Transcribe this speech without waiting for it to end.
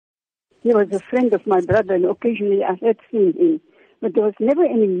He was a friend of my brother, and occasionally I had seen him, but there was never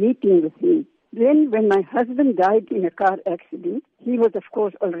any meeting with him. Then when my husband died in a car accident, he was, of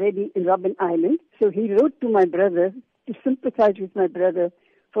course, already in Robben Island. So he wrote to my brother to sympathize with my brother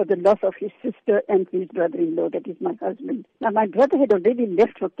for the loss of his sister and his brother-in-law, that is my husband. Now, my brother had already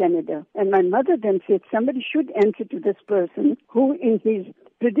left for Canada, and my mother then said somebody should answer to this person who, in his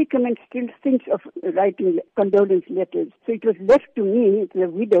predicament, still thinks of writing condolence letters. So it was left to me, the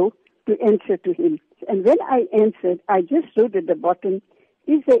widow, to answer to him. And when I answered, I just wrote at the bottom,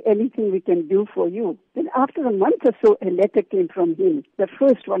 "Is there anything we can do for you?" Then after a month or so, a letter came from him, the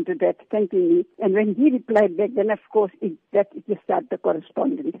first one to that, thanking me. And when he replied back, then of course, it just started the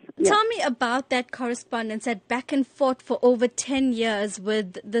correspondence. Yeah. Tell me about that correspondence, that back and forth for over 10 years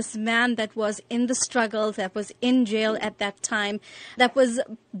with this man that was in the struggle, that was in jail at that time, that was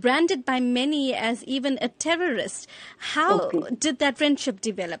branded by many as even a terrorist. How did that friendship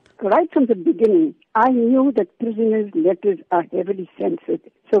develop? Right from the beginning, I knew that prisoners' letters are heavily censored.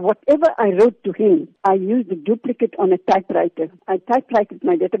 So whatever I wrote to him, I used a duplicate on a typewriter. I typewritten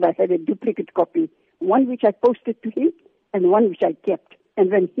my letter, but I had a duplicate copy, one which I posted to him and one which I kept. And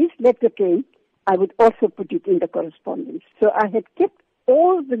when his letter came, I would also put it in the correspondence. So I had kept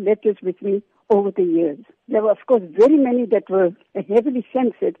all the letters with me over the years. There were, of course, very many that were heavily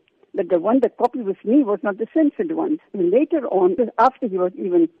censored, but the one that copied with me was not the censored ones. And later on, after he was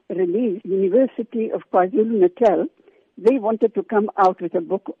even released, University of KwaZulu-Natal, they wanted to come out with a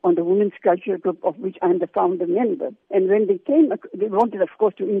book on the women's culture group, of which I'm the founder member. And when they came, they wanted, of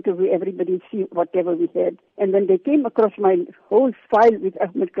course, to interview everybody and see whatever we had. And when they came across my whole file with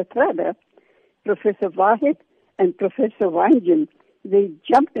Ahmed Kathrada, Professor Vahed and Professor Waetjen, they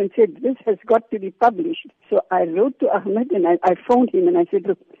jumped and said, "This has got to be published." So I wrote to Ahmed and I phoned him and I said,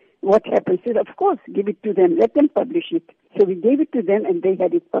 "Look, what happened?" He said, "Of course, give it to them. Let them publish it." So we gave it to them and they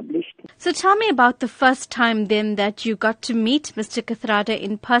had it published. So tell me about the first time then that you got to meet Mr. Kathrada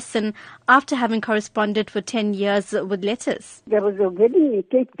in person after having corresponded for 10 years with letters. There was a wedding in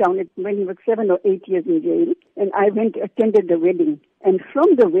Cape Town when he was 7 or 8 years in jail, and I attended the wedding. And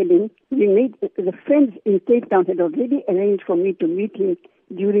from the wedding, the friends in Cape Town had already arranged for me to meet him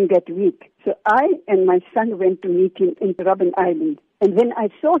during that week. So I and my son went to meet him in Robben Island. And when I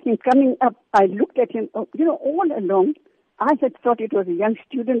saw him coming up, I looked at him, all along. I had thought it was a young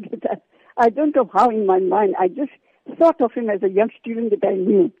student, but I don't know how in my mind, I just thought of him as a young student that I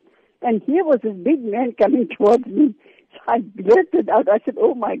knew. And here was this big man coming towards me. So I blurted out, I said,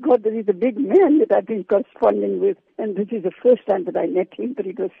 "Oh my God, there is a big man that I've been corresponding with." And this is the first time that I met him, but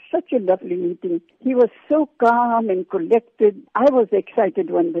it was such a lovely meeting. He was so calm and collected. I was the excited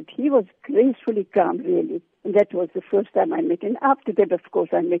one, but he was gracefully calm, really. And that was the first time I met him. After that, of course,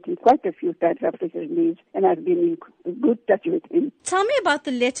 I met him quite a few times after his release, and I've been in good touch with him. Tell me about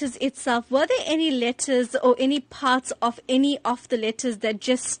the letters itself. Were there any letters or any parts of any of the letters that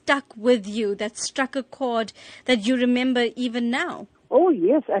just stuck with you, that struck a chord that you remember even now? Oh,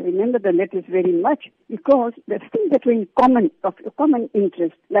 yes, I remember the letters very much because the things that were of common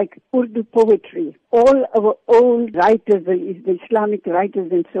interest, like Urdu poetry, all our old writers, the Islamic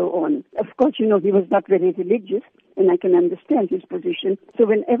writers and so on. Of course, he was not very religious, and I can understand his position. So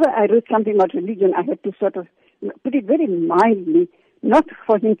whenever I wrote something about religion, I had to sort of put it very mildly, not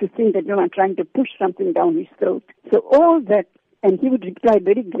for him to think that, I'm trying to push something down his throat. So all that, and he would reply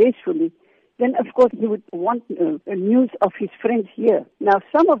very gracefully. Then, of course, he would want news of his friends here. Now,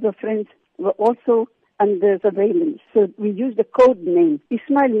 some of the friends were also under surveillance, so we used a code name.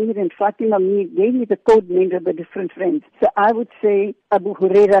 Ismail Mir and Fatima Mir gave me the code names of the different friends. So I would say Abu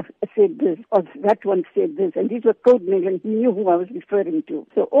Huraira said this, or that one said this, and these were code names, and he knew who I was referring to.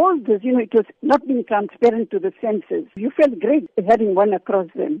 So all this, it was not being transparent to the senses. You felt great having one across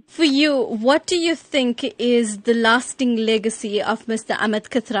them. For you, what do you think is the lasting legacy of Mr. Ahmed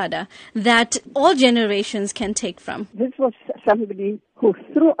Kathrada that all generations can take from? This was somebody who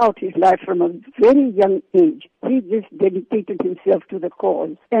throughout his life from a very young age, he just dedicated himself to the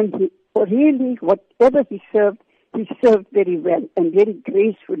cause. And he really, whatever he served very well and very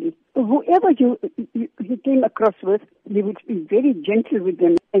gracefully. Whoever he came across with, he would be very gentle with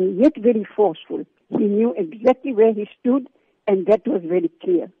them and yet very forceful. He knew exactly where he stood, and that was very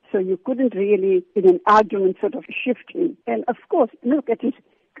clear. So you couldn't really, in an argument, sort of shift him. And of course, look at his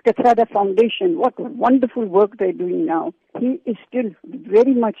Kathrada Foundation, what wonderful work they're doing now. He is still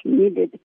very much needed.